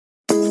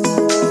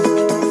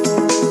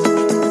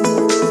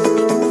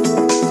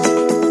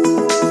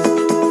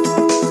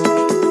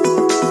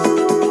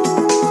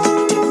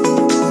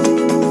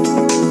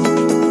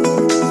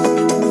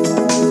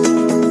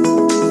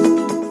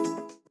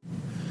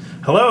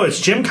Hello, it's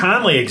Jim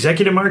Connely,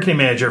 Executive Marketing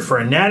Manager for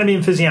Anatomy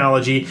and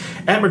Physiology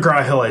at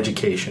McGraw-Hill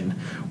Education.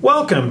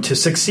 Welcome to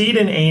Succeed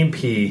in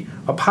A&P,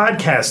 a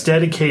podcast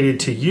dedicated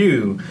to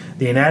you,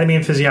 the Anatomy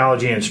and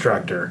Physiology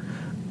instructor.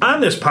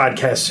 On this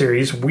podcast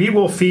series, we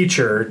will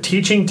feature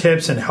teaching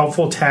tips and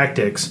helpful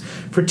tactics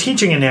for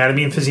teaching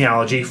anatomy and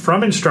physiology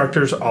from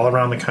instructors all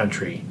around the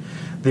country.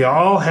 They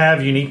all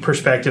have unique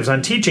perspectives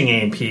on teaching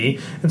A&P,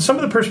 and some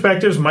of the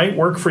perspectives might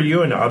work for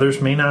you and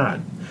others may not.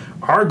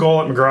 Our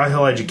goal at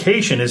McGraw-Hill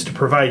Education is to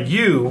provide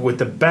you with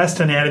the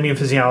best anatomy and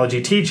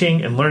physiology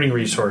teaching and learning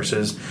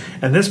resources,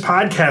 and this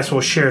podcast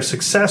will share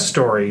success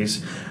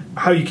stories,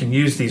 how you can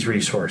use these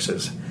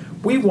resources.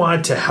 We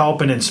want to help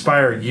and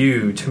inspire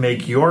you to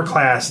make your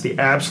class the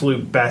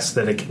absolute best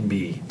that it can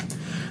be.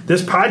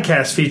 This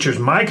podcast features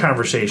my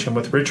conversation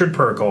with Richard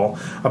Pirkle,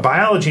 a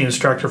biology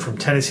instructor from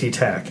Tennessee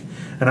Tech.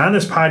 And on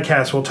this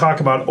podcast, we'll talk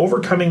about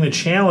overcoming the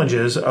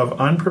challenges of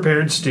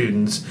unprepared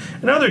students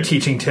and other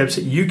teaching tips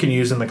that you can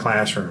use in the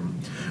classroom.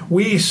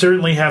 We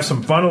certainly have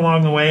some fun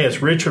along the way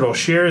as Richard will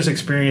share his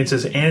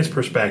experiences and his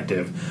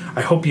perspective.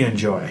 I hope you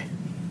enjoy.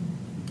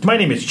 My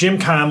name is Jim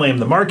Connely. I'm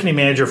the Marketing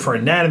Manager for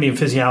Anatomy and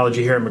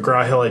Physiology here at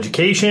McGraw-Hill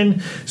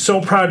Education.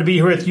 So proud to be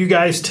here with you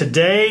guys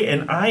today,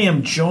 and I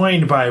am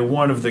joined by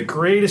one of the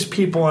greatest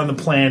people on the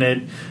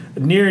planet, a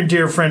near and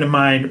dear friend of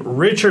mine,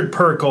 Richard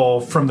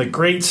Pirkle from the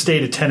great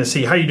state of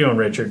Tennessee. How you doing,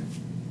 Richard?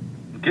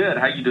 Good.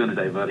 How you doing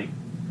today, buddy?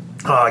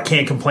 I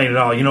can't complain at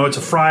all. You know, it's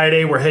a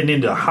Friday. We're heading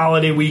into a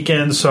holiday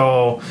weekend,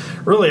 so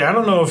really, I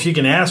don't know if you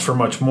can ask for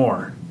much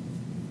more.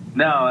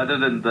 No, other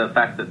than the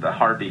fact that the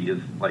Harvey is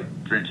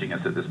like drenching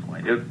us at this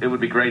point. It would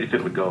be great if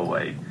it would go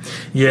away.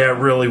 Yeah, it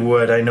really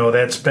would. I know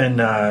that's been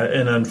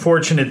an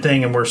unfortunate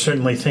thing, and we're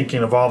certainly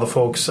thinking of all the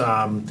folks,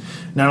 not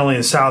only in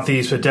the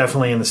Southeast, but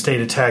definitely in the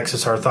state of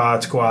Texas. Our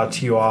thoughts go out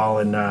to you all,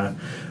 and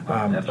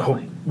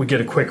hope we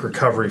get a quick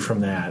recovery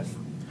from that.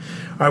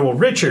 All right, well,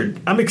 Richard,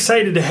 I'm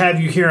excited to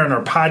have you here on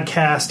our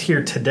podcast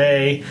here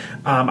today.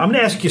 I'm going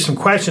to ask you some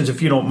questions,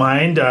 if you don't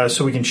mind,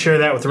 so we can share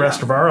that with the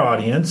rest of our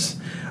audience.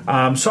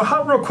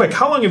 Real quick,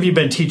 how long have you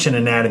been teaching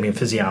anatomy and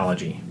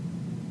physiology?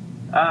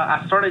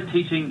 I started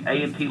teaching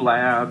A&P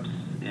labs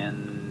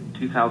in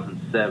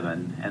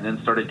 2007, and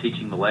then started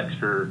teaching the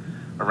lecture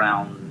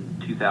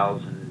around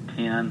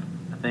 2010,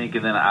 I think.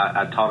 And then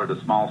I taught at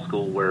a small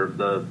school where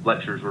the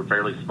lectures were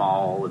fairly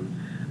small, and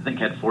I think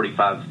had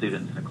 45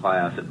 students in a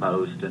class at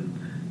most. And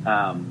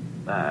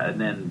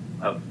then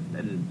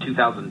in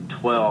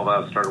 2012,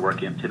 I started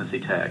working at Tennessee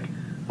Tech,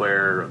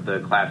 where the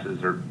classes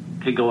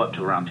could go up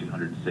to around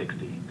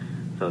 260.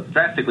 So it's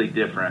drastically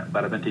different,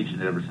 but I've been teaching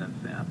it ever since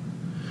then.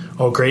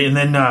 Oh, great. And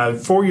then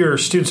for your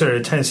students that are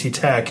at Tennessee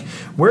Tech,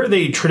 where are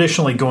they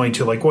traditionally going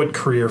to? Like what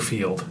career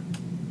field?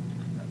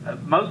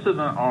 Most of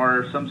them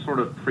are some sort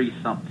of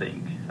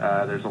pre-something.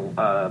 There's a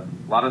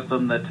lot of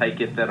them that take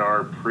it that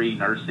are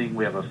pre-nursing.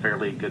 We have a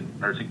fairly good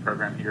nursing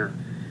program here.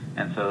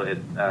 And so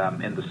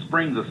in the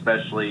springs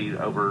especially,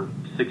 over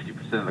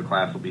 60% of the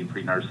class will be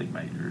pre-nursing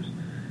majors.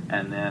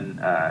 And then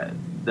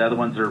the other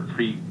ones are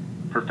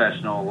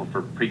pre-professional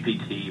for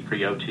pre-PT,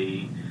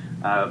 pre-OT,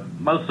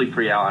 mostly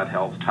pre-allied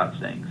health type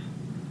things.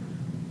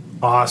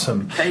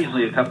 Awesome.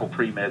 Occasionally a couple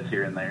pre-meds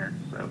here and there,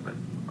 but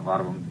a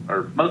lot of them,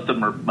 or most of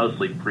them are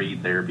mostly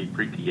pre-therapy,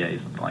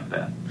 pre-PA, something like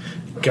that.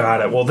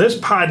 Got it. Well, this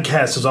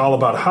podcast is all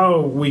about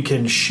how we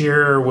can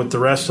share with the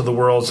rest of the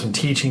world some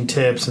teaching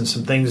tips and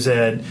some things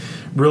that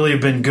really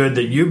have been good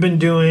that you've been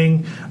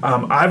doing.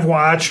 I've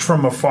watched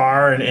from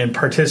afar and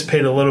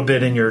participated a little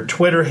bit in your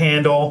Twitter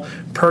handle,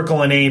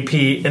 Pirkle and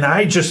A&P, and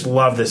I just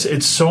love this.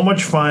 It's so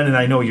much fun, and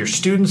I know your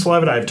students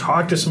love it. I've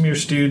talked to some of your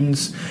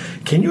students.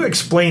 Can you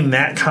explain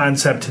that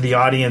concept to the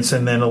audience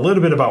and then a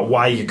little bit about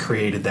why you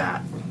created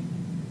that?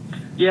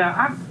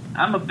 Yeah,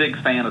 I'm a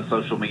big fan of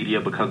social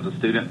media because the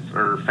students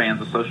are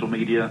fans of social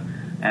media,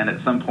 and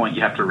at some point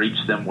you have to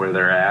reach them where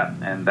they're at,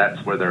 and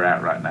that's where they're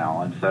at right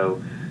now. And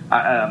so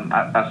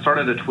I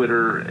started a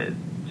Twitter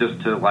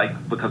just to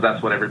because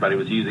that's what everybody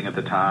was using at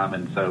the time,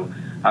 and so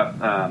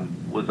I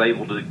was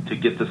able to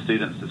get the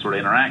students to sort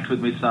of interact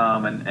with me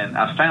some, and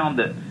I found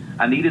that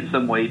I needed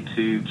some way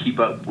to keep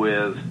up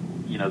with,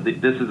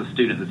 this is a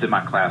student that's in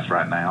my class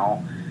right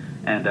now.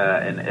 And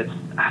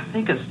I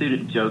think a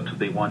student joked with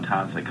me one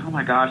time, it's like, oh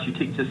my gosh, you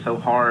teach this so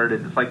hard,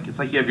 and it's like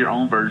you have your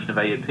own version of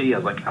A&P. I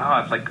was like,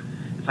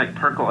 it's like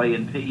Pirkle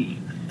A&P,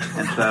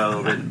 and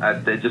so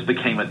it just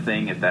became a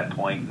thing at that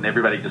point, and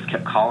everybody just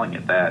kept calling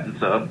it that, and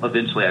so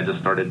eventually I just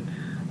started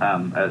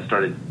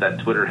that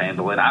Twitter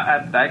handle, and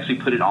I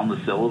actually put it on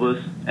the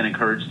syllabus and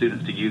encourage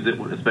students to use it,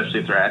 especially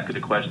if they're asking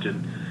a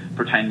question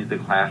pertaining to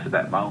the class at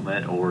that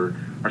moment or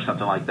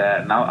something like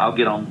that, and I'll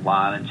get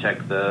online and check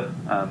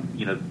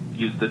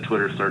use the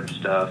Twitter search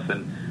stuff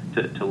and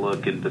to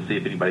look and to see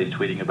if anybody's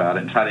tweeting about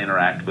it and try to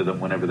interact with them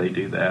whenever they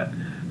do that.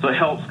 So it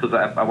helps because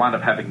I wind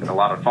up having a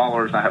lot of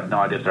followers, and I have no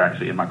idea if they're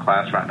actually in my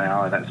class right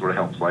now, and that sort of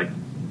helps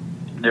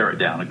narrow it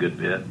down a good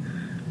bit.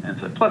 And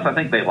so, plus, I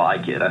think they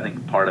like it. I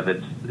think part of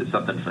it's is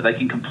something they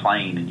can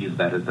complain and use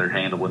that as their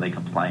handle when they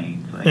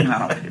complain. So, I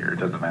don't care. It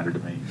doesn't matter to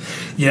me.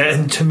 Yeah,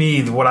 and to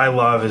me, what I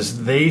love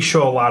is they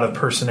show a lot of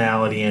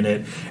personality in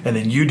it, and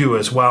then you do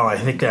as well. I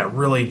think that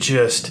really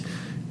just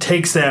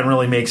takes that and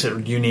really makes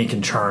it unique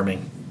and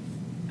charming.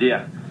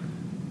 Yeah.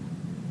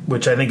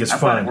 Which I think is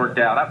fun. It worked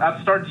out.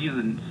 I've started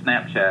using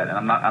Snapchat,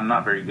 and I'm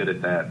not very good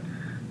at that.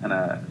 And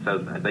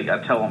so I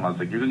tell them, I was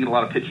like, you're going to get a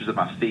lot of pictures of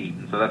my feet.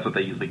 And so that's what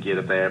they usually get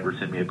if they ever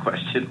send me a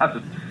question. I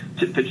just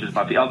get pictures of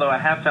my feet. Although I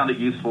have found it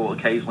useful.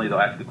 Occasionally they'll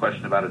ask a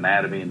question about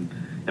anatomy, and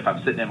if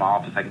I'm sitting in my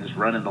office, I can just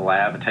run in the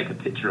lab and take a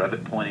picture of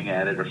it, pointing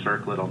at it or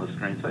circle it on the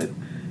screen. So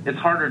it's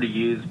harder to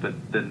use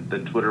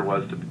than Twitter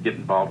was to get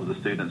involved with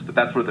the students. But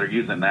that's what they're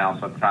using now,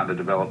 so I'm trying to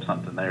develop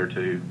something there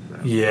too.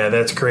 So. Yeah,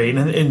 that's great.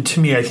 And to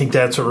me, I think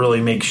that's what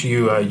really makes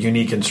you a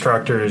unique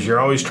instructor is you're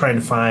always trying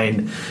to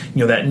find,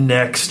 that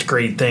next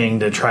great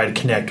thing to try to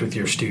connect with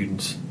your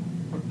students.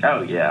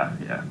 Oh, yeah,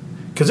 yeah.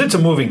 Because it's a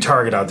moving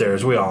target out there,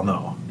 as we all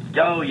know.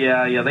 Oh,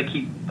 yeah. I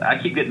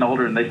keep getting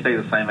older, and they stay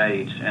the same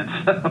age. And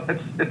so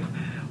it's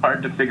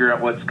hard to figure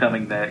out what's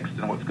coming next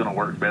and what's going to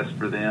work best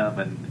for them.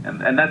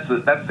 And that's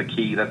the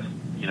key. That's,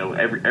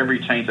 every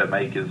change I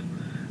make is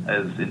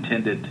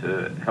intended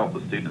to help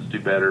the students do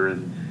better.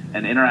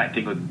 And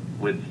interacting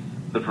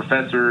with the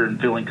professor and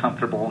feeling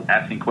comfortable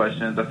asking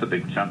questions, that's a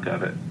big chunk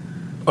of it.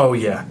 Oh,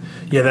 yeah.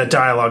 Yeah, that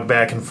dialogue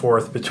back and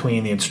forth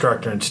between the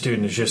instructor and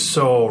student is just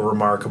so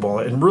remarkable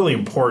and really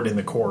important in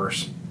the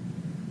course.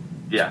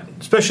 Yeah.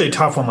 Especially a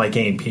tough one like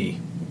A&P.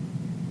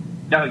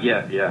 Oh,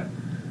 yeah, yeah.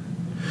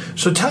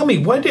 So tell me,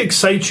 what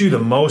excites you the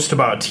most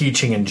about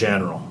teaching in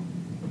general?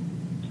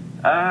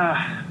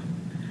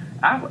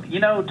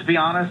 To be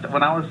honest,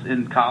 when I was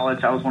in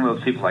college, I was one of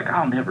those people like,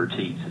 I'll never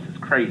teach. This is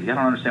crazy. I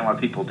don't understand why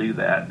people do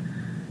that.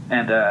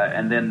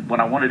 And then when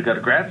I wanted to go to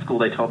grad school,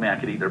 they told me I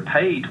could either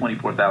pay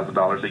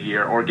 $24,000 a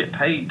year or get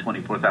paid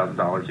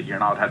 $24,000 a year,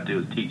 and all I'd have to do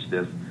is teach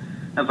this.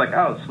 And I was like,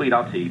 oh, sweet,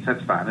 I'll teach.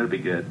 That's fine. It'll be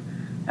good.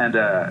 And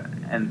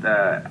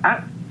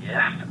I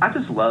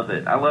just love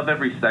it. I love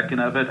every second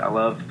of it. I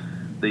love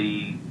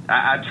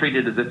I treat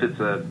it as if it's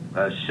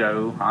a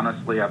show,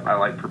 honestly. I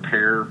like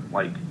prepare,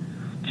 like,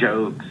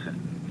 jokes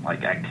and,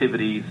 like,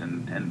 activities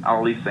and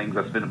all these things.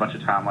 I spend a bunch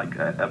of time, like,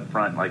 up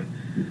front, like,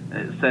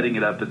 setting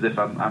it up as if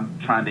I'm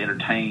trying to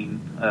entertain,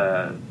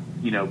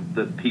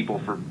 the people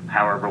for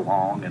however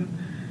long. And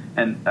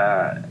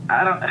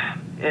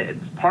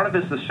it's part of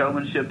it's the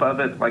showmanship of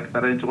it, like,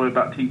 that I enjoy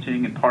about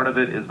teaching, and part of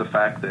it is the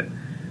fact that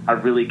I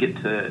really get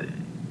to,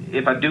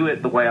 if I do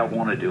it the way I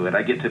want to do it,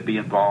 I get to be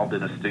involved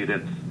in a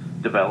student's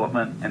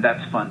development, and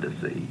that's fun to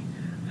see.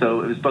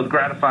 So it was both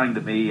gratifying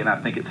to me, and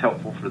I think it's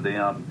helpful for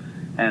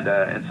them. And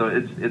so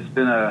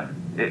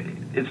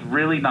it's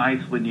really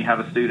nice when you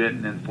have a student,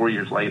 and then 4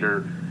 years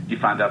later, you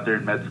find out they're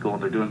in med school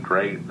and they're doing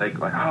great. They're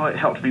like, oh, it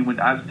helped me when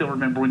I still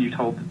remember when you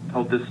told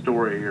this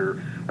story, or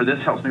this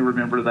helps me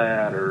remember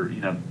that, or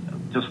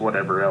just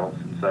whatever else.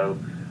 And so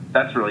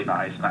that's really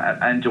nice, and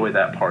I enjoy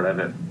that part of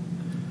it.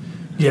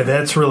 Yeah,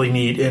 that's really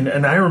neat.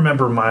 And I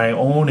remember my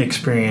own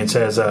experience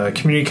as a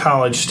community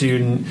college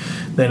student,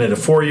 then at a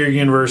 4-year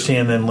university,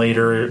 and then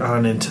later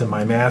on into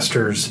my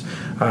master's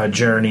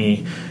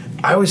journey.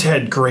 I always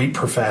had great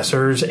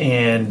professors,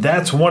 and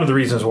that's one of the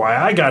reasons why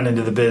I got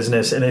into the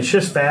business. And it's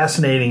just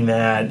fascinating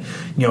that,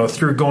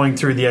 through going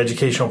through the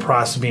educational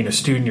process, being a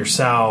student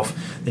yourself,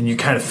 then you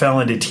kind of fell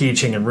into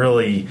teaching and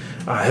really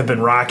have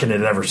been rocking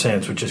it ever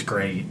since, which is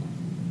great.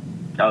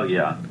 Oh,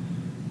 yeah.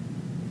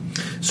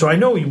 So I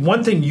know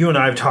one thing you and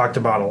I have talked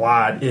about a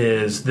lot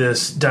is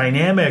this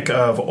dynamic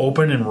of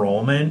open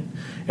enrollment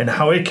and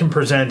how it can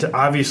present,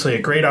 obviously, a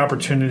great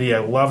opportunity. I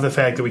love the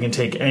fact that we can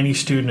take any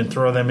student and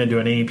throw them into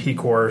an A&P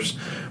course,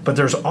 but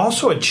there's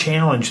also a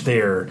challenge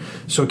there.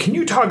 So can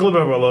you talk a little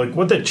bit about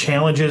what the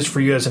challenge is for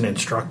you as an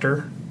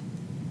instructor?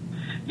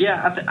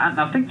 Yeah,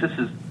 I think this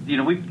is, you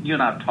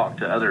and I have talked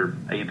to other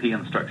A&P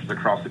instructors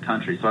across the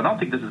country, so I don't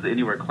think this is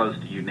anywhere close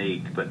to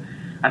unique, but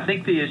I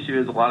think the issue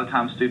is a lot of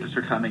times students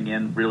are coming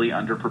in really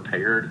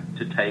underprepared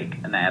to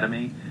take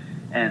anatomy.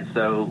 And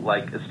so,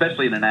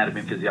 especially in anatomy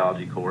and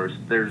physiology course,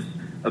 there's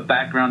a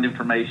background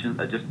information,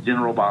 just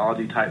general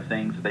biology type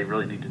things that they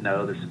really need to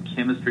know. There's some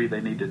chemistry they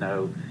need to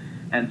know.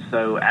 And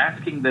so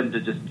asking them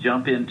to just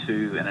jump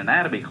into an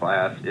anatomy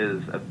class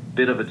is a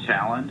bit of a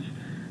challenge.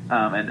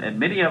 And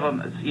many of them,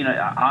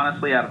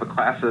 honestly, out of a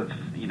class of,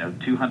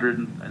 200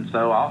 and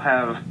so, I'll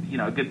have,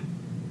 a good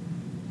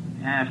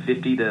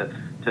 50 to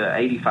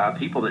 85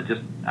 people that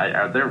just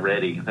they're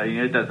ready.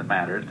 It doesn't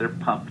matter. They're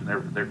pumped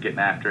and they're getting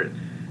after it,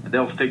 and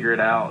they'll figure it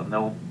out and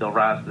they'll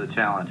rise to the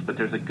challenge. But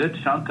there's a good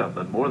chunk of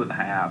them, more than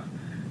half,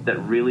 that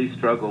really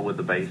struggle with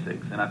the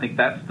basics. And I think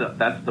that's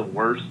the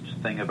worst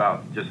thing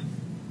about just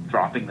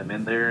dropping them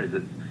in there is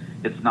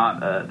it's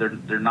not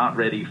they're not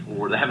ready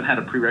for, they haven't had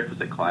a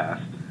prerequisite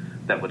class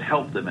that would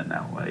help them in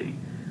that way.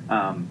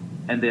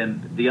 And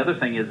then the other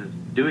thing is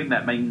doing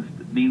that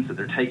means that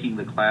they're taking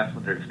the class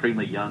when they're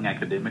extremely young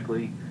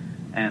academically.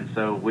 And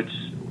so, which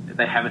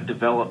they haven't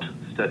developed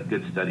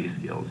good study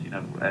skills.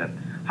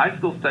 High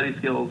school study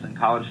skills and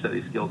college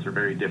study skills are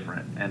very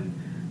different. And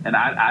And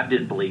I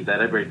didn't believe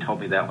that. Everybody told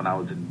me that when I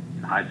was in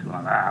high school.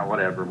 I'm like,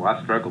 whatever. Well,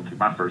 I struggled through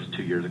my first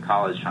 2 years of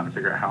college trying to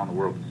figure out how in the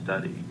world to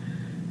study.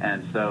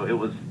 And so it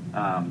was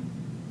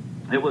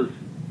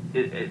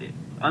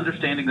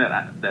understanding that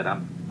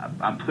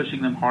I'm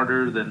pushing them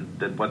harder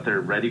than what they're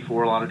ready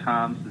for a lot of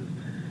times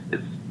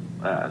is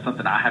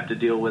something I have to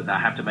deal with, and I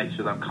have to make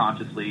sure that I'm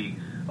consciously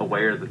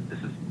aware that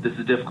this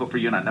is difficult for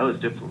you, and I know it's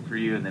difficult for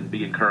you, and then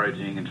be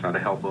encouraging and try to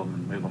help them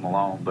and move them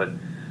along. But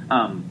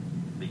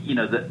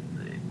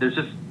there's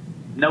just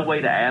no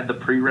way to add the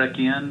prereq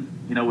in,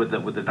 with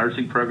the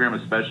nursing program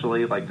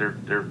especially. Like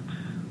their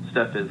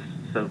stuff is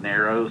so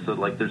narrow, so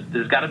like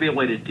there's got to be a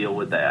way to deal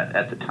with that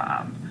at the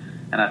time.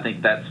 And I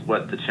think that's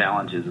what the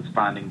challenge is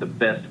finding the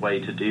best way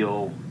to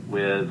deal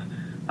with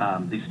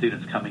these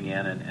students coming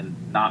in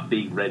and not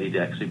being ready to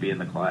actually be in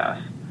the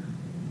class.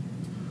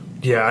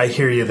 Yeah, I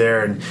hear you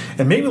there.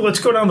 And maybe let's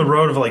go down the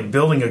road of like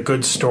building a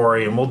good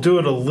story, and we'll do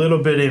it a little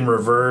bit in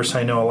reverse.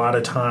 I know a lot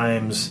of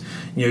times,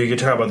 you can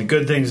talk about the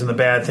good things and the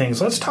bad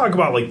things. Let's talk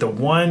about like the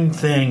one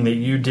thing that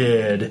you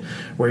did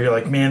where you're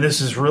like, man,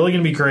 this is really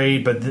going to be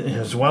great, but it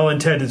was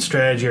well-intended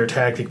strategy or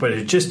tactic, but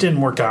it just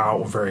didn't work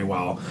out very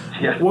well.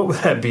 Yeah. What would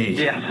that be?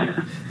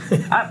 Yeah.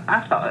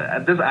 I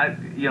thought this.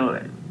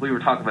 We were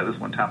talking about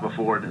this one time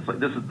before, and it's like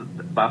this is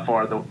by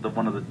far the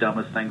one of the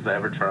dumbest things I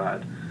ever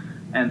tried.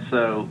 And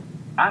so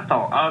I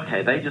thought,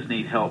 okay, they just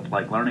need help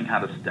like learning how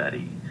to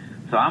study.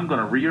 So I'm going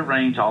to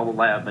rearrange all the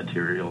lab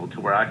material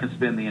to where I can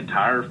spend the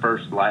entire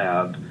first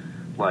lab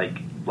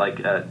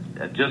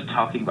just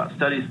talking about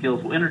study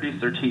skills. We'll introduce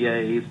their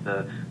TAs.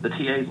 The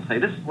TAs will say,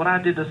 this is what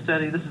I did to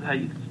study. This is how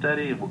you can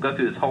study. And we'll go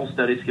through this whole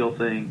study skill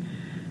thing.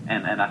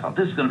 And I thought,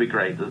 this is going to be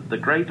great. The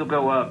grades will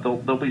go up.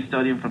 They'll be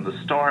studying from the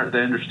start. They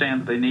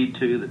understand that they need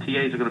to. The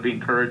TAs are going to be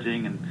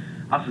encouraging, and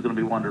us is going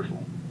to be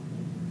wonderful.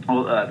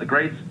 Well, the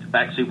grades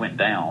actually went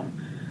down.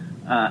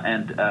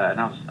 And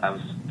I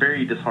was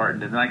very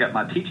disheartened. And then I got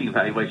my teaching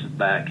evaluations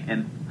back,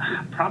 and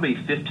probably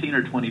 15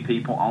 or 20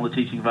 people on the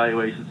teaching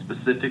evaluations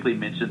specifically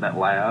mentioned that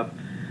lab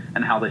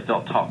and how they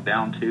felt talked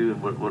down to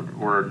and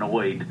were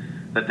annoyed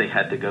that they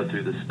had to go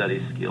through the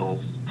study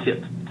skills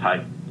tip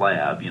type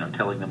lab,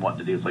 telling them what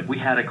to do. It's like, we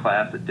had a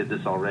class that did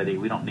this already.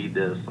 We don't need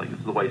this. Like, this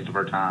is a waste of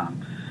our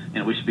time.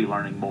 We should be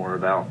learning more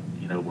about,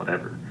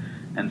 whatever.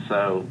 And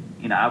so,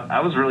 I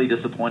was really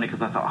disappointed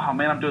because I thought, oh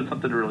man, I'm doing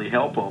something to really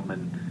help them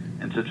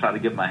and to try to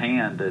give them a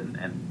hand and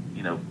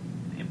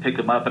pick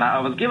them up. And I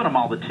was giving them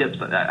all the tips.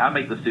 I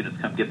make the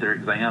students come get their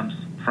exams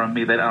from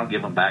me. I don't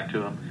give them back to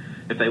them.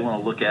 If they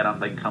want to look at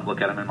them, they can come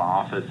look at them in my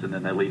office, and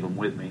then they leave them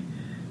with me.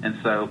 And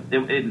so,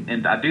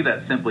 and I do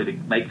that simply to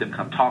make them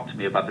come talk to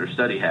me about their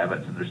study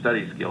habits and their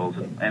study skills.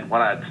 And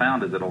what I had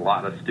found is that a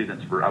lot of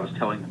students I was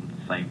telling them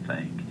the same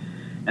thing.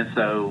 And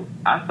so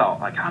I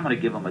thought, like, I'm going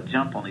to give them a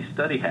jump on these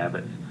study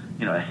habits,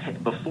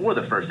 before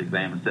the first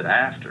exam instead of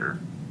after.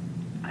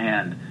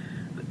 And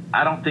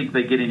I don't think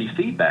they get any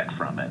feedback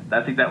from it.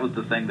 I think that was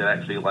the thing that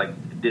actually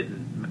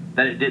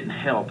it didn't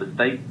help, is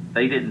they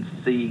didn't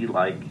see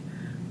like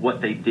what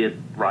they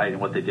did right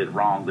and what they did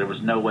wrong. There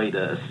was no way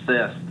to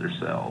assess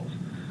themselves,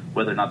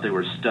 whether or not they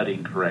were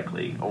studying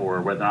correctly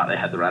or whether or not they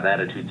had the right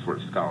attitudes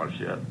towards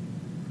scholarship.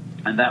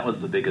 And that was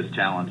the biggest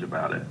challenge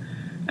about it.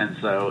 And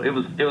so it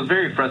was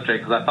very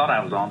frustrating because I thought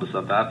I was onto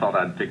something. I thought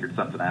I'd figured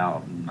something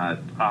out, and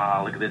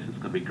look at this, it's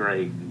going to be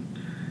great. And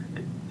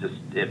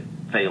it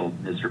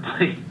failed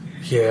miserably.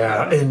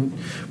 Yeah, and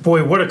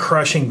boy, what a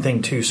crushing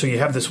thing, too. So you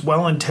have this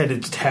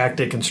well-intended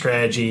tactic and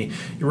strategy.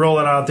 You roll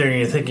it out there, and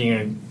you're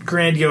thinking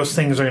grandiose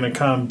things are going to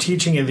come.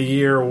 Teaching of the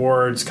Year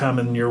awards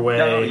coming your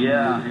way. Oh,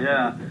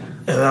 yeah.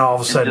 And then all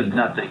of a sudden, just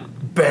nothing.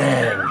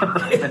 Bang!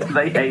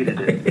 They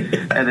hated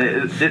it, and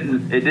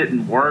it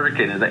didn't work.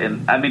 And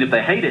I mean, if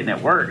they hate it and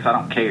it works, I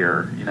don't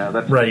care.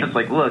 That's right. It's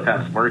like, look,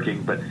 it's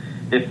working. But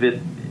if they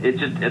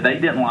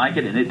didn't like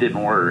it and it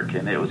didn't work,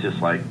 and it was just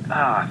like,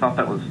 I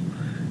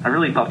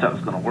really thought that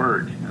was going to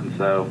work. And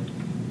so,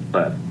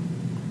 but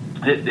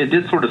it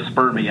did sort of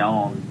spur me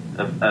on,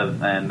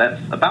 and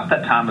that's about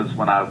that time is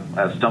when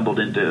I stumbled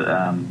into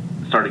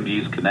starting to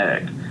use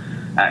Connect,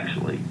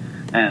 actually.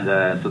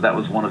 And so that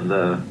was one of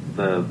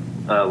the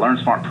Learn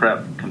Smart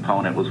Prep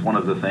component was one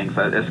of the things.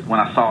 When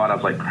I saw it, I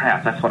was like,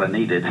 crap, that's what I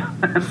needed.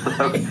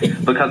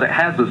 Because it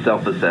has the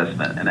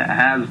self-assessment, and it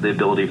has the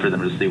ability for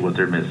them to see what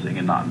they're missing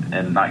and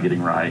not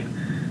getting right.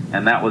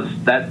 And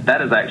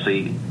that is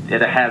actually,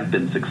 it has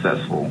been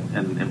successful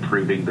in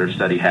improving their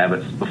study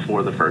habits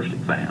before the first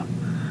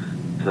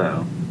exam.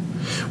 So.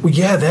 Well,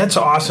 yeah, that's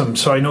awesome.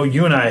 So I know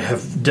you and I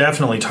have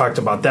definitely talked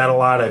about that a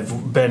lot.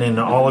 I've been in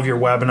all of your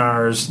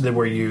webinars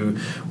where you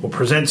will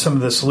present some of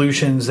the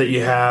solutions that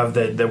you have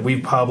that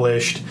we've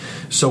published.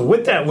 So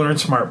with that Learn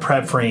Smart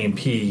Prep for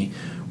A&P,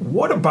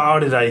 what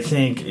about it, I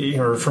think,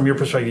 from your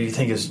perspective, you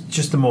think is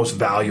just the most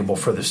valuable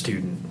for the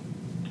student?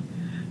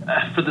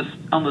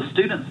 On the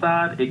student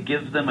side, it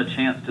gives them a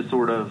chance to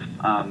sort of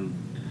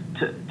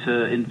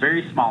to in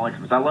very small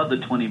increments. I love the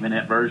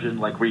 20-minute version,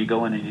 like where you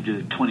go in and you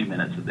do 20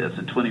 minutes of this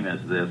and 20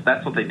 minutes of this.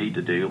 That's what they need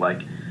to do.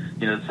 Like,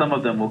 some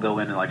of them will go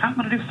in and like, I'm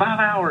going to do 5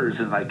 hours,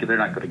 and like they're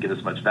not going to get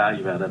as much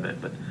value out of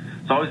it. But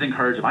So I always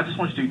encourage them, I just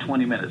want you to do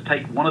 20 minutes.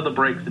 Take one of the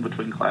breaks in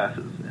between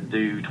classes and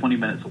do 20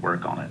 minutes of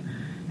work on it.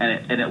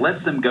 And it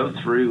lets them go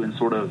through and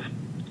sort of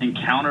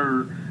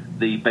encounter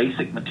the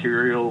basic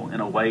material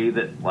in a way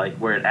that, like,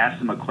 where it asks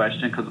them a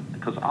question,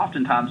 because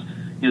oftentimes,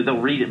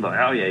 they'll read it and be like,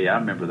 oh, yeah, I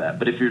remember that.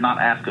 But if you're not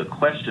asked a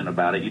question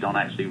about it, you don't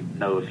actually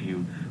know if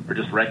you are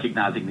just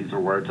recognizing these are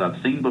words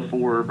I've seen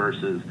before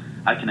versus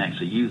I can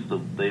actually use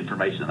the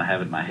information that I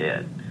have in my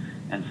head.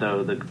 And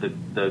so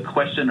the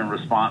question and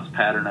response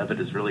pattern of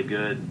it is really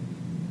good.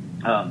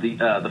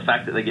 The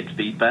fact that they get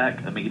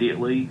feedback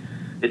immediately,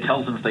 it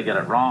tells them if they got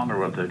it wrong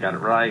or if they got it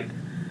right.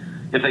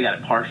 If they got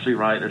it partially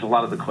right, there's a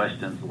lot of the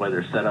questions, the way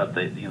they're set up,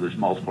 there's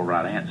multiple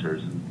right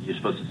answers, and you're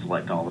supposed to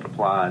select all that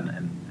apply.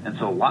 And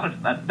so a lot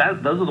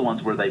of those are the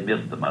ones where they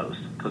miss the most,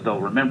 because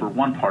they'll remember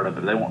one part of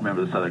it, but they won't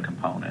remember this other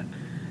component.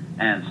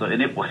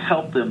 And it will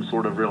help them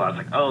sort of realize,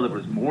 like, oh, there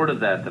was more to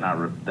that than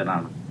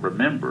I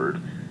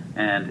remembered,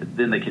 and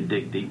then they can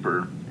dig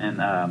deeper. And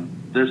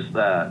there's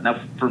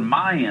now for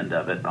my end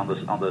of it on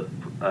the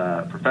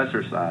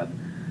professor side,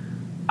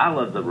 I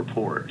love the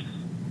reports,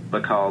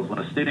 because when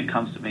a student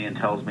comes to me and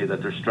tells me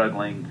that they're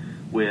struggling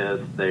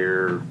with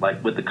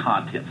with the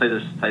content,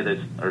 say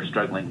they are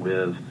struggling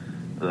with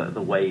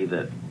the way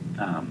that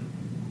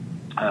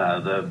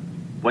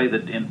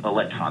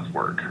electrons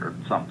work or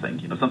something,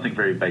 something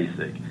very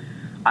basic,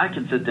 I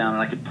can sit down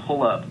and I can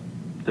pull up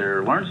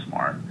their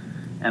LearnSmart,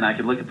 and I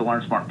can look at the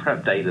LearnSmart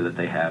prep data that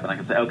they have, and I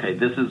can say, okay,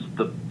 this is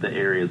the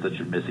areas that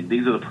you're missing.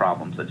 These are the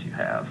problems that you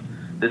have.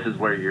 This is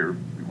where you're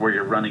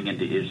running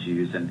into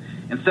issues. And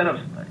instead of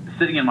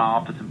sitting in my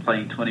office and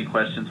playing 20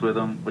 questions with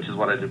them, which is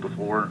what I did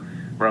before,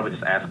 where I would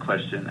just ask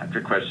question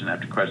after question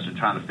after question,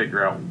 trying to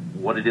figure out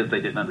what it is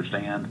they didn't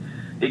understand,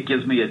 it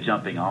gives me a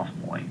jumping off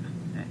point.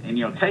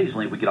 And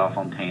occasionally we get off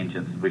on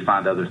tangents and we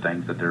find other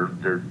things that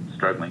they're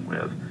struggling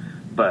with.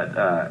 But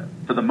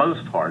for the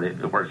most part,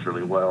 it works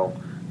really well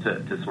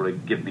to sort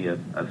of give me a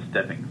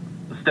stepping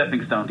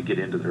stone to get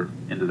into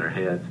their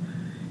heads.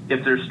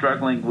 If they're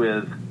struggling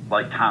with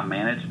like time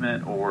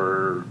management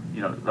or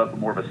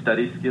more of a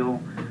study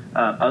skill,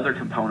 other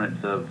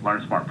components of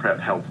LearnSmart Prep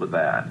help with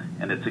that,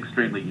 and it's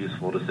extremely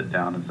useful to sit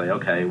down and say,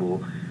 okay,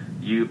 well,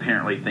 you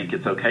apparently think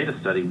it's okay to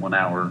study 1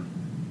 hour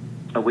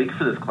a week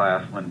for this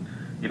class when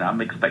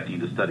I'm expecting you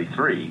to study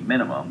 3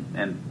 minimum,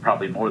 and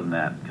probably more than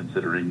that,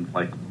 considering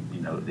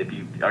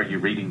are you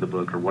reading the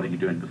book or what are you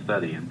doing to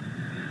study, and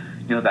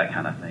that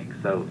kind of thing.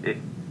 So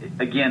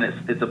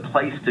it's a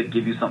place to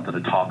give you something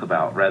to talk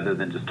about rather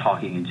than just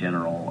talking in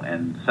general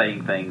and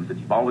saying things that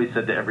you've always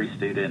said to every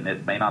student, and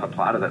it may not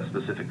apply to that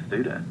specific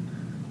student.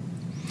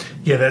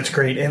 Yeah, that's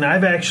great. And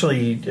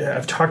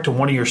I've talked to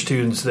one of your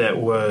students that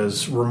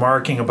was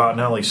remarking about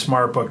not only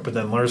SmartBook but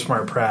then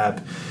LearnSmart Prep.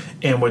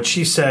 And what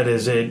she said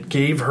is it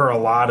gave her a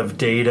lot of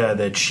data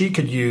that she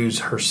could use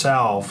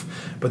herself.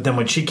 But then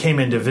when she came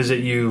in to visit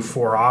you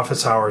for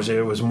office hours,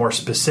 it was more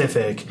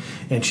specific.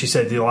 And she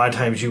said that a lot of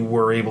times you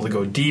were able to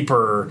go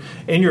deeper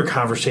in your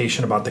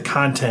conversation about the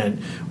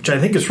content, which I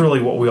think is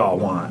really what we all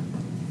want.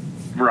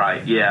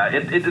 Right, yeah.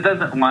 It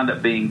doesn't wind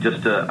up being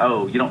just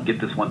you don't get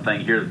this one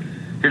thing.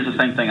 Here's the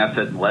same thing I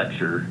said in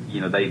lecture.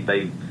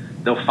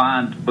 They'll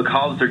find,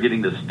 because they're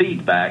getting this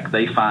feedback,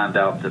 they find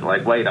out that,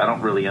 like, wait, I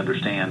don't really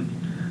understand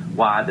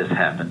why this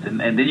happens,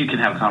 and then you can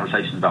have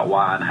conversations about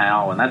why and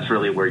how, and that's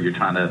really where you're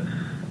trying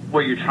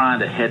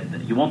to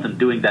head. You want them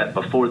doing that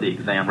before the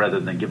exam rather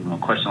than giving them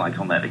a question like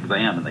on that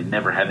exam, and they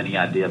never have any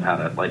idea of how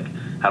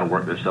to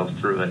work themselves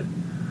through it.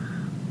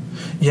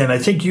 Yeah, and I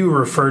think you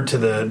referred to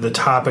the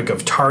topic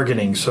of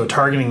targeting. So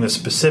targeting the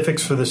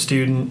specifics for the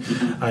student.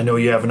 Mm-hmm. I know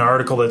you have an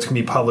article that's going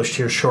to be published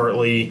here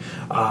shortly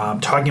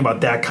talking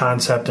about that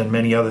concept and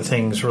many other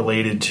things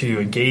related to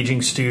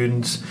engaging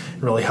students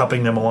and really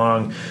helping them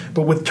along.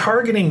 But with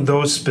targeting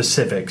those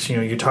specifics,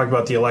 you talked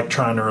about the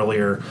electron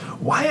earlier.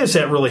 Why is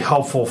that really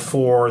helpful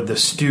for the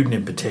student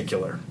in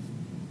particular?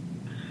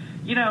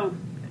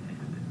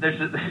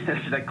 There's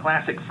that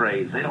classic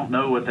phrase, they don't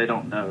know what they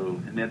don't know,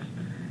 and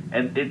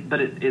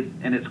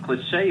it's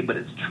cliche, but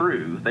it's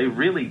true. They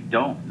really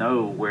don't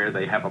know where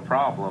they have a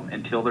problem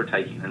until they're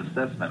taking an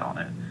assessment on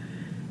it.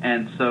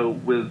 And so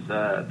with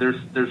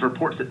there's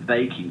reports that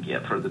they can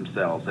get for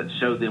themselves that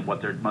show them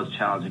what their most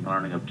challenging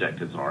learning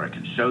objectives are. It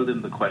can show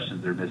them the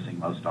questions they're missing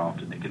most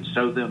often. It can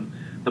show them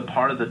the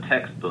part of the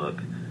textbook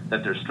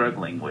that they're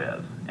struggling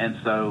with. And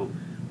so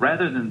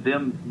rather than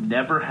them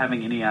never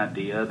having any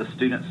idea, the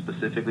students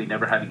specifically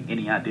never having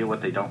any idea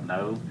what they don't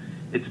know,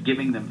 it's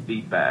giving them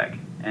feedback.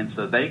 And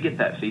so they get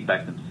that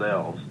feedback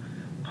themselves.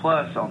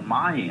 Plus, on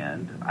my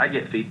end, I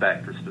get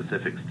feedback for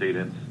specific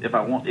students.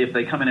 If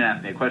they come in and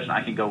ask me a question,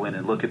 I can go in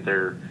and look at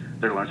their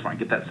LearnSmart and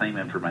get that same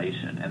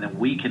information, and then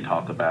we can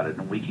talk about it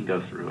and we can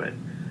go through it.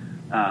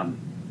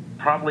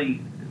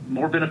 Probably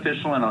more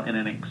beneficial in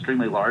an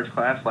extremely large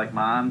class like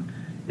mine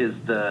is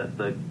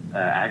the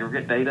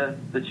aggregate data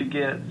that you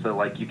get. So,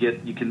 like,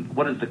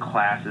 what is the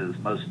class's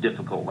most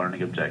difficult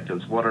learning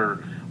objectives? What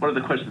are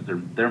the questions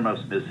they're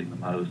most missing the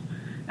most?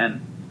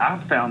 And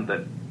I've found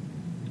that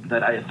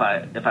that if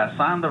I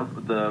assign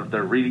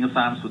the reading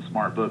assignments with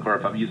SmartBook, or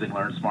if I'm using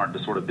LearnSmart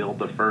to sort of build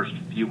the first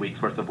few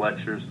weeks worth of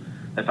lectures,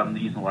 if I'm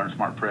using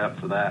LearnSmart Prep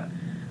for that,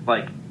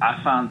 like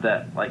I find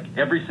that like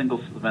every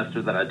single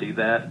semester that I do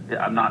that,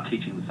 I'm not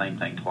teaching the same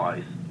thing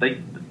twice.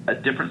 A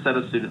different set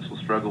of students will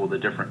struggle with a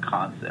different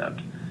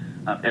concept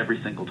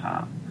every single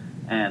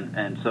time,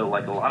 and so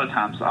like a lot of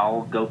times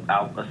I'll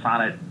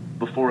assign it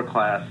before a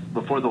class,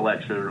 before the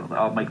lecture.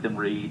 I'll make them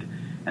read,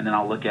 and then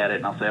I'll look at it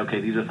and I'll say, okay,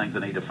 these are things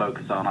I need to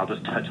focus on. I'll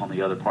just touch on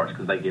the other parts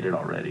because they get it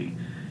already.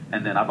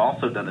 And then I've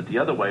also done it the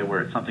other way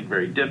where it's something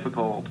very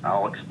difficult.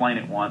 I'll explain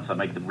it once, I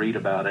make them read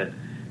about it,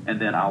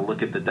 and then I'll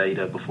look at the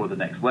data before the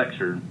next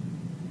lecture,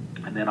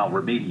 and then I'll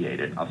remediate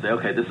it. I'll say,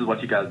 okay, this is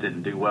what you guys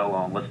didn't do well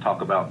on. Let's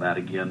talk about that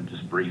again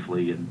just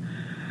briefly and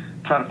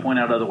try to point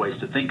out other ways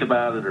to think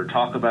about it or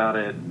talk about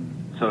it.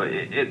 So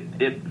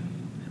it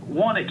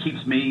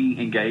keeps me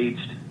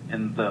engaged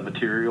in the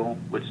material,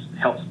 which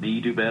helps me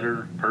do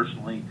better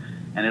personally,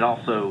 and it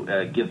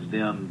also gives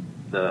them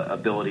the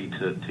ability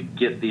to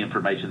get the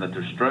information that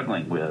they're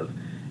struggling with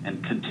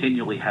and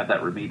continually have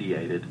that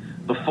remediated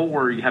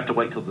before you have to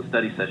wait till the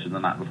study session the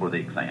night before the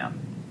exam.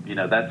 You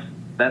know, that's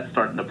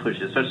starting to push,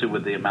 especially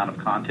with the amount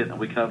of content that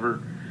we cover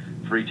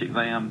for each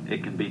exam.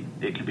 It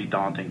can be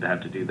daunting to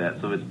have to do that,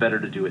 so it's better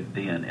to do it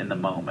then in the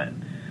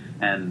moment.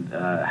 And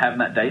having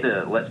that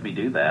data lets me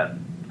do that.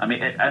 I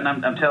mean, and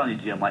I'm telling you,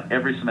 Jim, like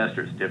every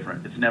semester it's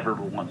different. It's never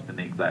once been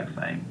the exact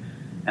same.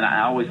 And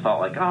I always thought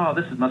like, oh,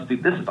 this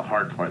is the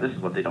hard part. This is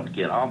what they don't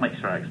get. I'll make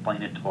sure I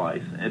explain it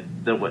twice.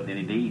 There wasn't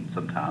any need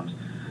sometimes.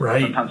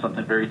 Right. Sometimes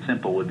something very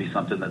simple would be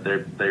something that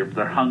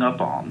they're hung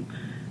up on,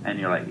 and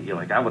you're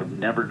like, I would have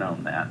never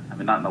known that. I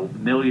mean, not in a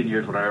million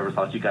years would I ever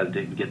thought you guys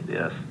didn't get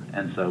this.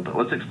 And so, but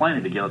let's explain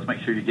it again. Let's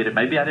make sure you get it.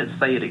 Maybe I didn't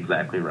say it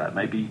exactly right.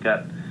 Maybe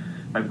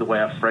the way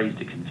I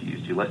phrased it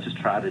confused you. Let's just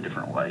try it a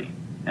different way.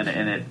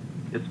 And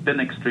it's been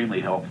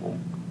extremely helpful.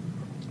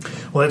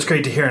 Well, that's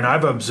great to hear, and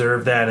I've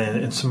observed that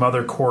in some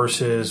other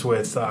courses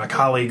with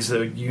colleagues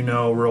that you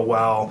know real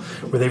well,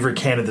 where they've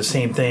recanted the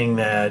same thing,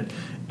 that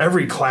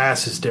every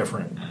class is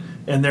different.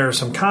 And there are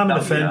some common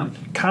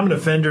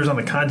offenders on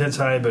the content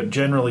side, but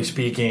generally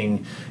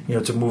speaking, you know,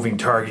 it's a moving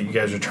target you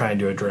guys are trying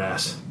to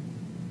address.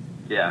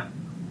 Yeah,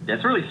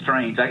 it's really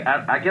strange.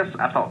 I guess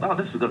I thought, oh,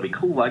 this is going to be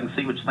cool. I can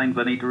see which things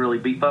I need to really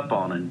beef up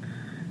on, and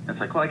it's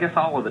like, well, I guess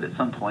all of it at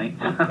some point.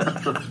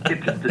 So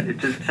it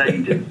just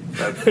changes.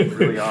 That's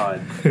really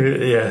odd.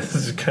 Yeah, this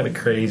is kind of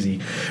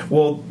crazy.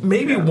 Well,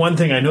 maybe one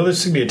thing, I know this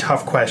is going to be a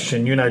tough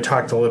question. You and I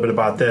talked a little bit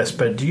about this,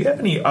 but do you have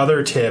any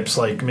other tips,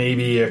 like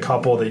maybe a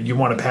couple that you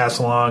want to pass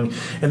along?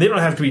 And they don't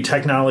have to be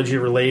technology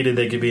related.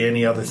 They could be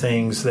any other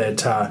things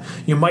that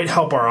you might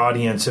help our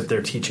audience if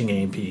they're teaching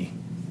A&P.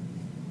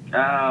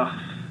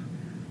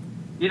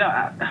 You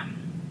know,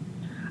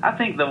 I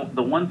think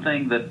the one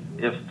thing that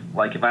if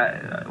when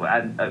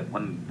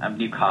I'm a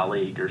new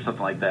colleague or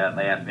something like that, and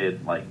they ask me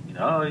like,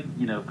 how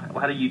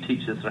do you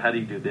teach this or how do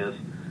you do this?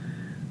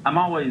 I'm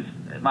always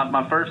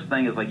my first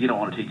thing is like, you don't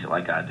want to teach it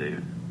like I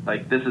do.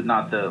 Like, this is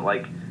not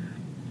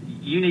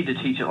you need to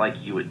teach it like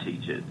you would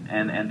teach it,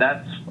 and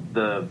that's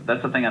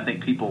the thing I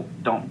think people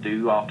don't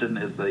do often,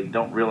 is they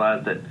don't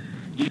realize that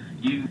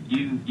you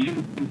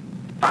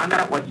find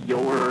out what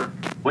you're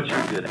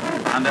good at.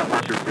 Find out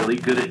what you're really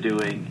good at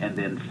doing, and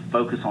then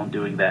focus on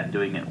doing that and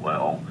doing it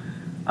well.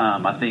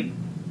 I think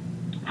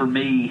for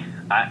me,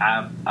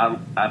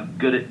 I'm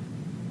good at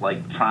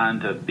like trying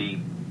to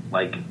be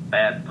like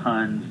bad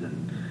puns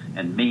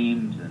and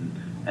memes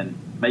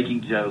and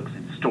making jokes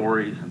and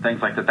stories and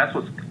things like that. That's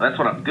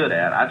what I'm good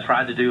at. I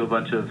tried to do a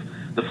bunch of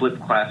the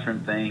flipped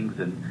classroom things,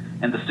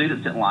 and the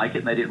students didn't like it,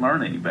 and they didn't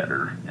learn any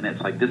better. And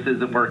it's like, this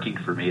isn't working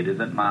for me. It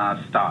isn't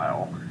my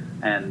style.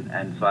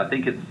 And so I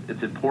think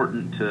it's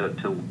important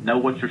to know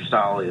what your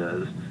style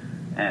is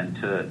and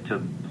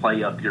to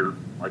play up your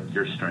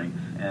strengths.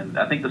 And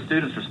I think the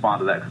students respond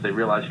to that because they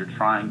realize you're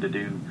trying to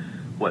do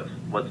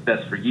what's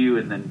best for you,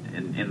 and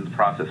then in the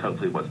process,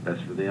 hopefully, what's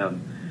best for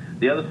them.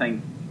 The other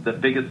thing, the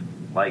biggest,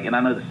 and I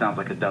know this sounds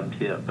like a dumb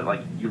tip,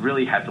 but you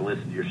really have to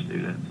listen to your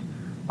students.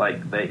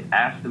 They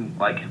ask them,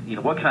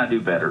 what can I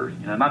do better?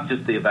 Not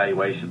just the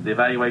evaluations. The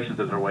evaluations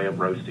are their way of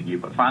roasting you,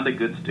 but find a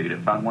good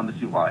student, find one that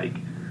you like,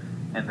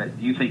 and that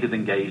you think is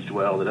engaged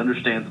well, that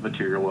understands the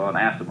material well, and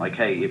ask them,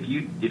 hey, if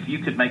you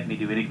could make me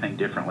do anything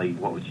differently,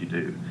 what would you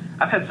do?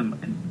 I've had some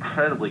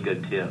incredibly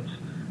good tips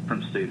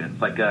from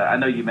students. I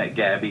know you met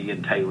Gabby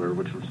and Taylor,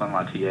 which were some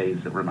of my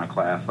TAs that were in my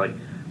class.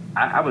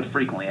 I would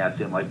frequently ask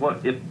them,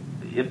 what if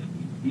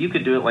you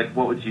could do it,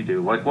 what would you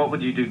do? What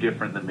would you do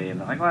different than me? And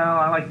they're like, well,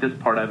 I like this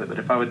part of it, but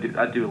if I would do,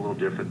 I'd do a little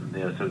different than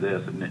this or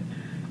this. And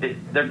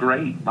they're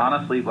great,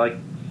 honestly. They're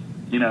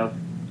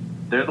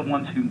the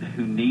ones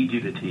who need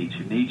you to teach,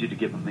 who need you to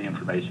give them the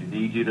information, who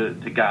need you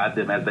to guide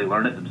them as they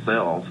learn it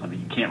themselves. I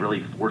mean, you can't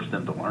really force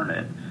them to learn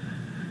it.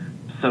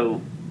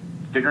 So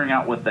figuring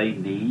out what they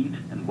need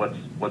and what's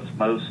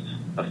most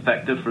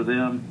effective for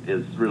them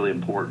is really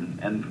important.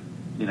 And,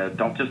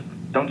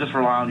 don't just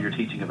rely on your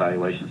teaching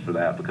evaluations for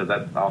that, because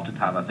that's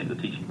oftentimes, I think, the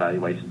teaching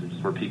evaluations is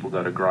just where people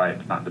go to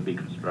gripe, not to be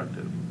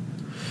constructive.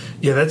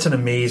 Yeah, that's an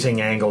amazing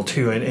angle,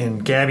 too.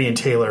 And Gabby and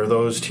Taylor,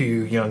 those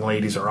two young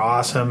ladies are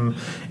awesome.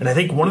 And I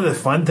think one of the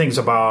fun things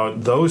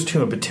about those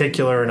two in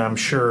particular, and I'm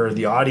sure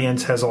the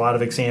audience has a lot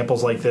of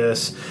examples like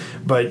this,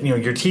 but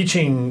you're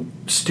teaching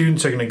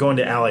students are going to go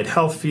into allied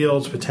health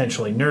fields,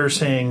 potentially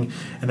nursing,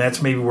 and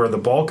that's maybe where the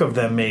bulk of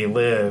them may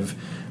live.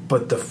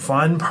 But the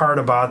fun part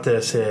about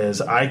this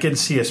is I can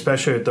see,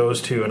 especially with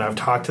those two, and I've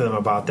talked to them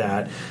about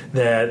that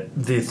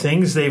the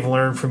things they've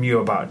learned from you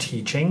about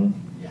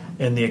teaching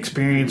and the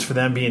experience for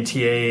them being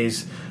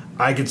TAs,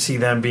 I could see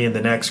them being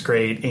the next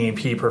great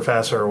A&P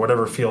professor or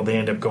whatever field they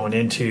end up going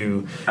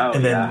into.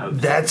 And then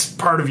that's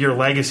part of your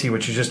legacy,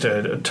 which is just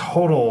a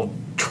total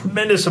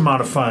tremendous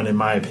amount of fun, in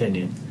my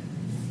opinion.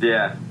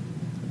 Yeah.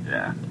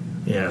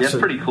 It's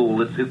pretty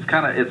cool. It's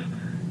kind of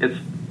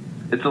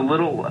it's a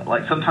little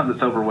like sometimes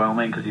it's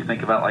overwhelming because you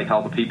think about like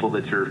all the people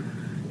that you're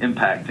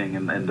impacting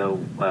and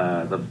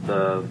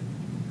the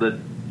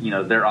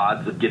their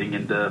odds of getting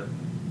into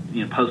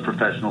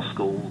post-professional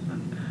schools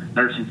and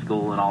nursing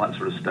school and all that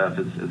sort of stuff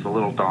is a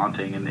little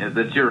daunting, and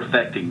that you're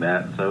affecting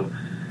that. So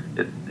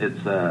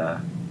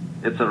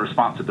it's a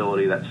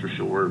responsibility, that's for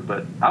sure.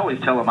 But I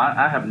always tell them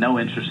I have no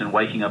interest in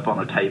waking up on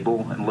a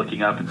table and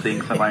looking up and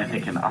seeing somebody and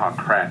thinking, oh,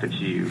 crap, it's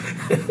you.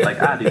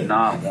 Like, I do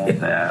not want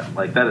that.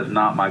 Like, that is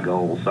not my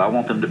goal. So I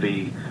want them to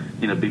be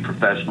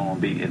professional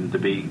and to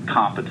be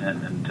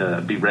competent and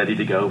to be ready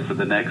to go for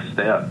the next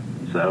step.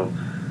 So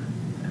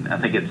and I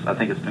think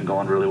it's been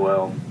going really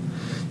well.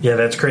 Yeah,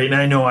 that's great. And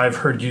I know I've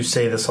heard you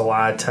say this a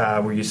lot,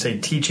 where you say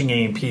teaching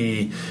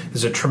A&P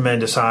is a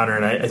tremendous honor.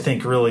 And I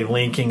think really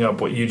linking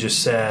up what you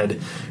just said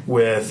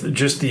with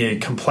just the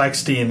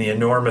complexity and the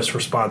enormous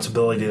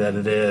responsibility that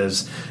it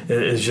is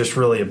just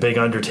really a big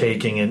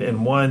undertaking,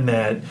 and one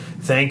that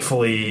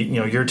thankfully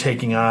you're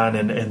taking on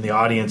and the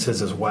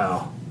audiences as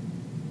well.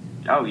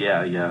 Oh,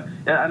 yeah.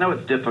 I know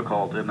it's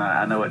difficult, and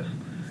I know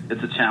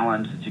it's a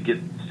challenge that you get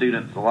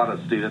a lot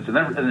of students,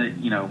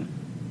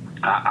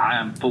 I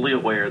am fully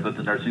aware that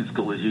the nursing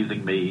school is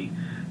using me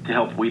to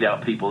help weed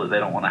out people that they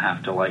don't want to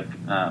have to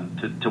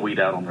to weed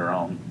out on their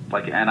own.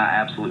 And I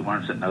absolutely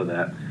 100% know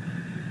that.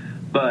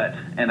 But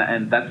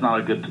and that's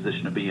not a good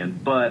position to be in.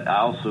 But I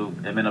also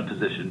am in a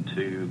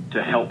position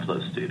to help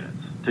those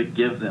students, to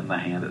give them the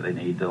hand that they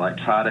need, to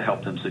try to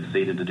help them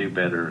succeed and to do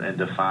better, and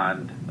to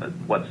find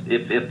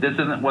if this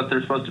isn't what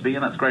they're supposed to be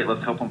in, that's great.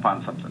 Let's help them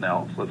find something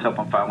else. Let's help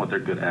them find what they're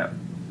good at.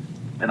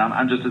 And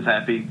I'm just as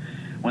happy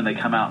when they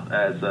come out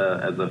as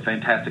a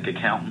fantastic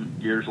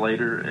accountant years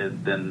later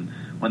than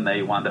when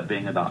they wind up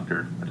being a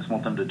doctor. I just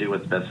want them to do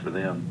what's best for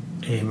them.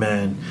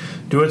 Amen.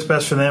 Do what's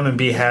best for them and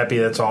be happy.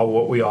 That's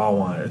what we all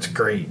want. It's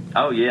great.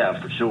 Oh,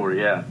 yeah, for sure,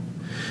 yeah.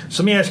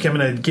 So let me ask you, I'm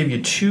going to give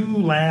you two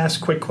last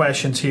quick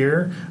questions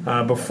here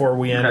before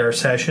we end our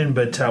session.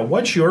 But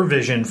what's your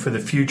vision for the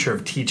future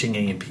of teaching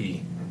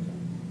A&P?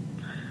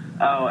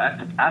 Oh,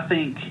 I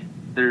think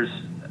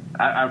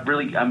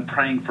I'm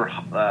praying for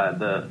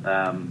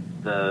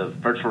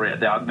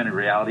the augmented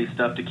reality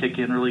stuff to kick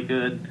in really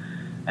good,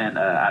 and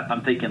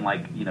I'm thinking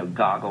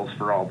goggles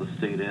for all the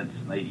students,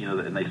 and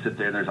they sit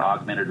there and there's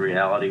augmented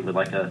reality with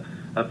a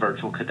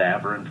virtual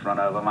cadaver in front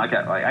of them. I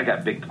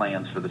got big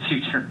plans for the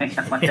future, man.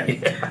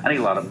 I need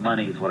a lot of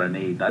money is what I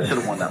need. I should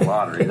have won that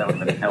lottery. That would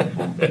have been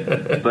helpful.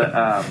 But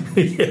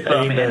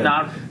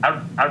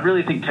I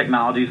really think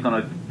technology is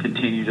going to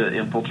continue to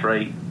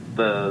infiltrate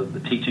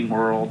the teaching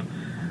world.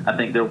 I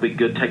think there will be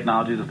good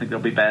technologies. I think there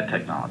will be bad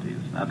technologies.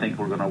 I think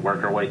we're going to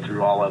work our way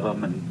through all of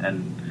them,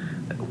 and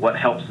what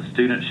helps the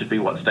student should be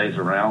what stays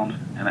around.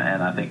 And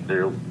I think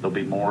there'll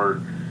be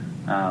more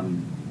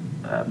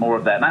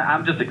of that. And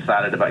I'm just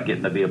excited about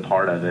getting to be a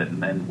part of it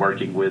and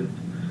working with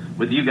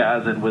you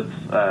guys and with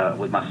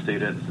my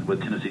students and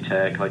with Tennessee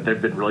Tech.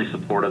 They've been really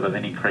supportive of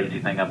any crazy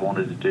thing I've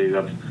wanted to do.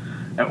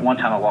 At one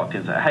time I walked in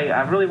and said, "Hey,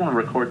 I really want to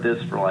record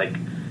this for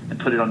and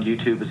put it on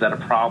YouTube. Is that a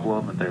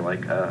problem?" And they're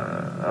like,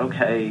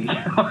 "Okay."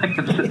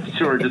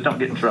 Sure, just don't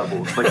get in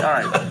trouble. It's all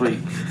right, sweet.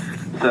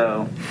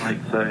 So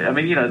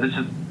there's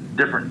just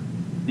different,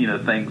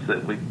 things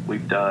that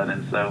we've done,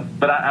 and so.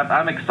 But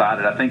I'm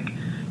excited. I think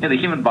the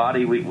human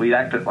body, we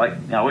act we've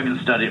been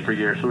studying it for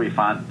years, so we don't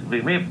find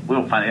it.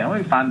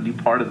 We find a new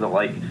part of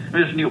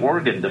there's a new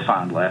organ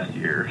defined last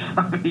year.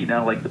 The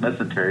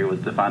mesentery was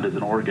defined as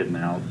an organ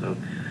now, so.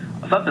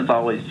 Something's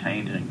always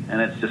changing,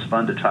 and it's just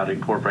fun to try to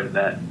incorporate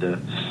that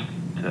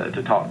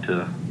to talk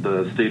to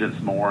the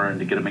students more and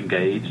to get them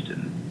engaged,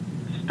 and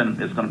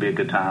it's going to be a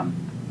good time.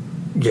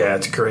 Yeah,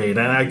 it's great,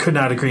 and I could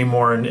not agree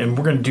more. And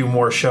we're going to do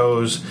more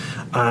shows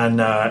on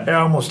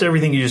almost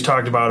everything you just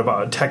talked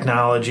about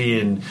technology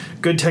and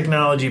good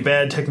technology,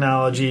 bad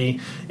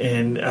technology.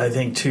 And I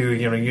think too,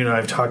 you and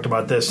I've talked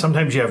about this.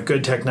 Sometimes you have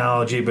good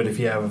technology, but if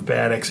you have a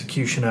bad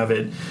execution of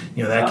it,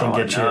 that can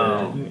get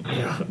you.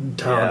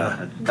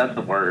 That's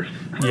the worst.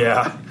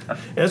 Yeah,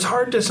 it's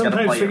hard to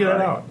sometimes figure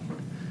that out.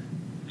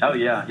 Oh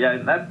yeah.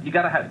 That you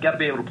got to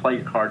be able to play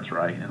your cards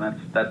right, and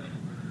that's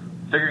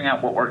figuring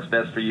out what works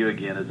best for you,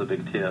 again, is a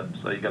big tip.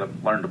 So you got to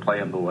learn to play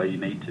them the way you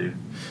need to.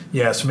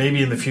 Yes,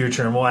 maybe in the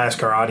future, and we'll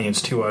ask our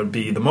audience too, what would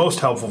be the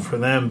most helpful for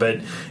them. But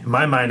in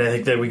my mind, I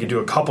think that we could do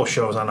a couple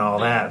shows on all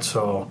that.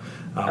 So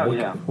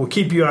we'll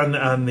keep you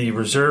on the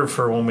reserve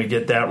for when we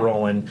get that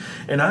rolling.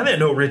 And on that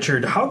note,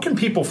 Richard, how can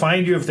people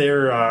find you if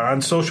they're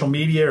on social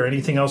media or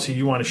anything else that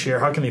you want to share?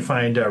 How can they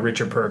find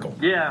Richard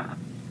Pirkle? Yeah,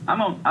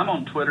 I'm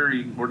on Twitter.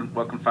 You're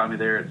welcome to find me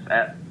there. It's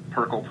at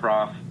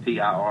PirkleProf,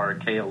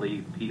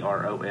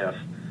 PirkleProf.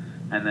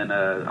 And then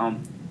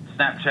on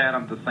Snapchat,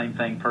 I'm the same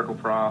thing,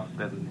 PirkleProf.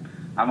 And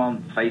I'm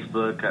on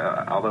Facebook,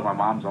 although my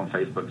mom's on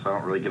Facebook, so I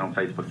don't really get on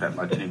Facebook that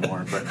much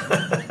anymore.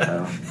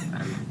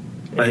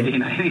 But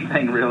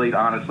anything really,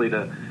 honestly,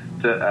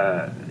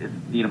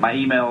 my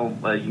email,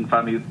 you can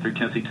find me through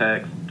Tennessee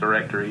Tech's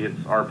directory. It's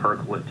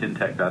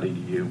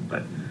rpirkle@tentech.edu.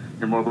 But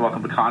you're more than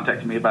welcome to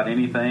contact me about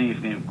anything.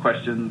 If you have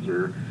questions,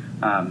 or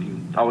you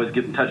can always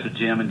get in touch with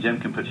Jim, and Jim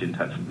can put you in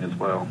touch with me as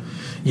well.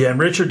 Yeah, and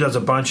Richard does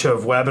a bunch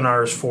of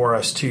webinars for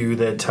us too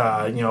that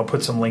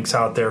put some links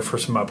out there for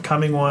some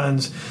upcoming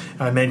ones.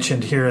 I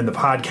mentioned here in the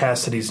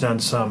podcast that he's done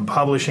some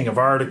publishing of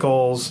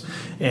articles,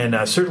 and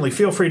certainly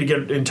feel free to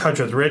get in touch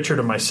with Richard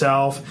and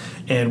myself.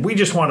 And we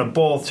just want to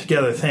both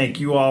together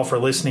thank you all for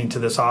listening to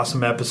this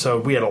awesome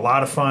episode. We had a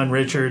lot of fun,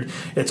 Richard.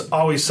 It's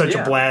always such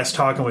a blast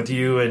talking with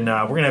you, and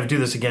we're going to have to do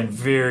this again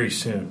very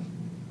soon.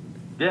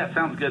 Yeah,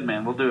 sounds good,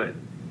 man. We'll do it.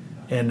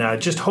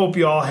 And just hope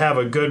you all have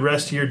a good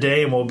rest of your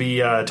day, and we'll be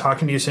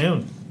talking to you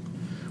soon.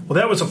 Well,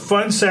 that was a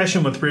fun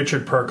session with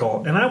Richard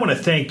Pirkle, and I want to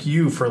thank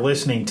you for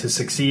listening to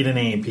Succeed in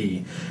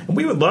A&P. And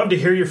we would love to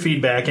hear your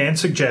feedback and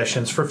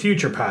suggestions for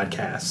future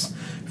podcasts.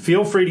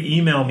 Feel free to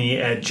email me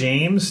at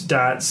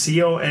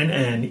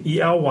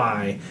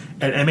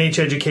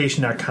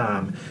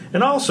james.connely@mheducation.com.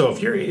 And also,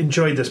 if you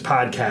enjoyed this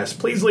podcast,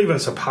 please leave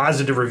us a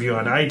positive review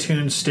on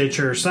iTunes,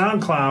 Stitcher,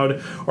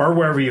 SoundCloud, or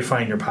wherever you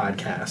find your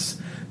podcasts.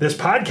 This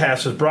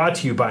podcast was brought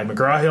to you by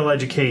McGraw-Hill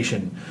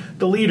Education,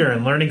 the leader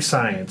in learning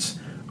science.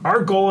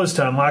 Our goal is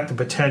to unlock the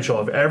potential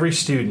of every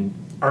student.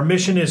 Our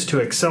mission is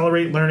to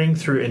accelerate learning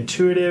through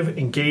intuitive,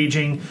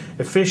 engaging,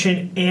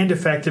 efficient, and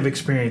effective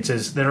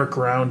experiences that are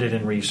grounded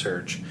in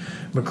research.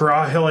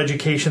 McGraw-Hill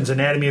Education's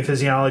Anatomy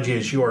Physiology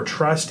is your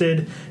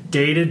trusted,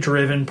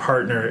 data-driven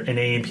partner in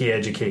A&P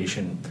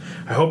education.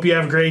 I hope you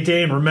have a great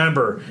day, and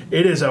remember,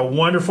 it is a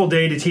wonderful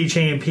day to teach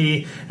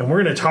A&P, and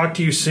we're going to talk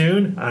to you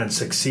soon on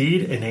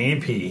Succeed in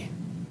A&P.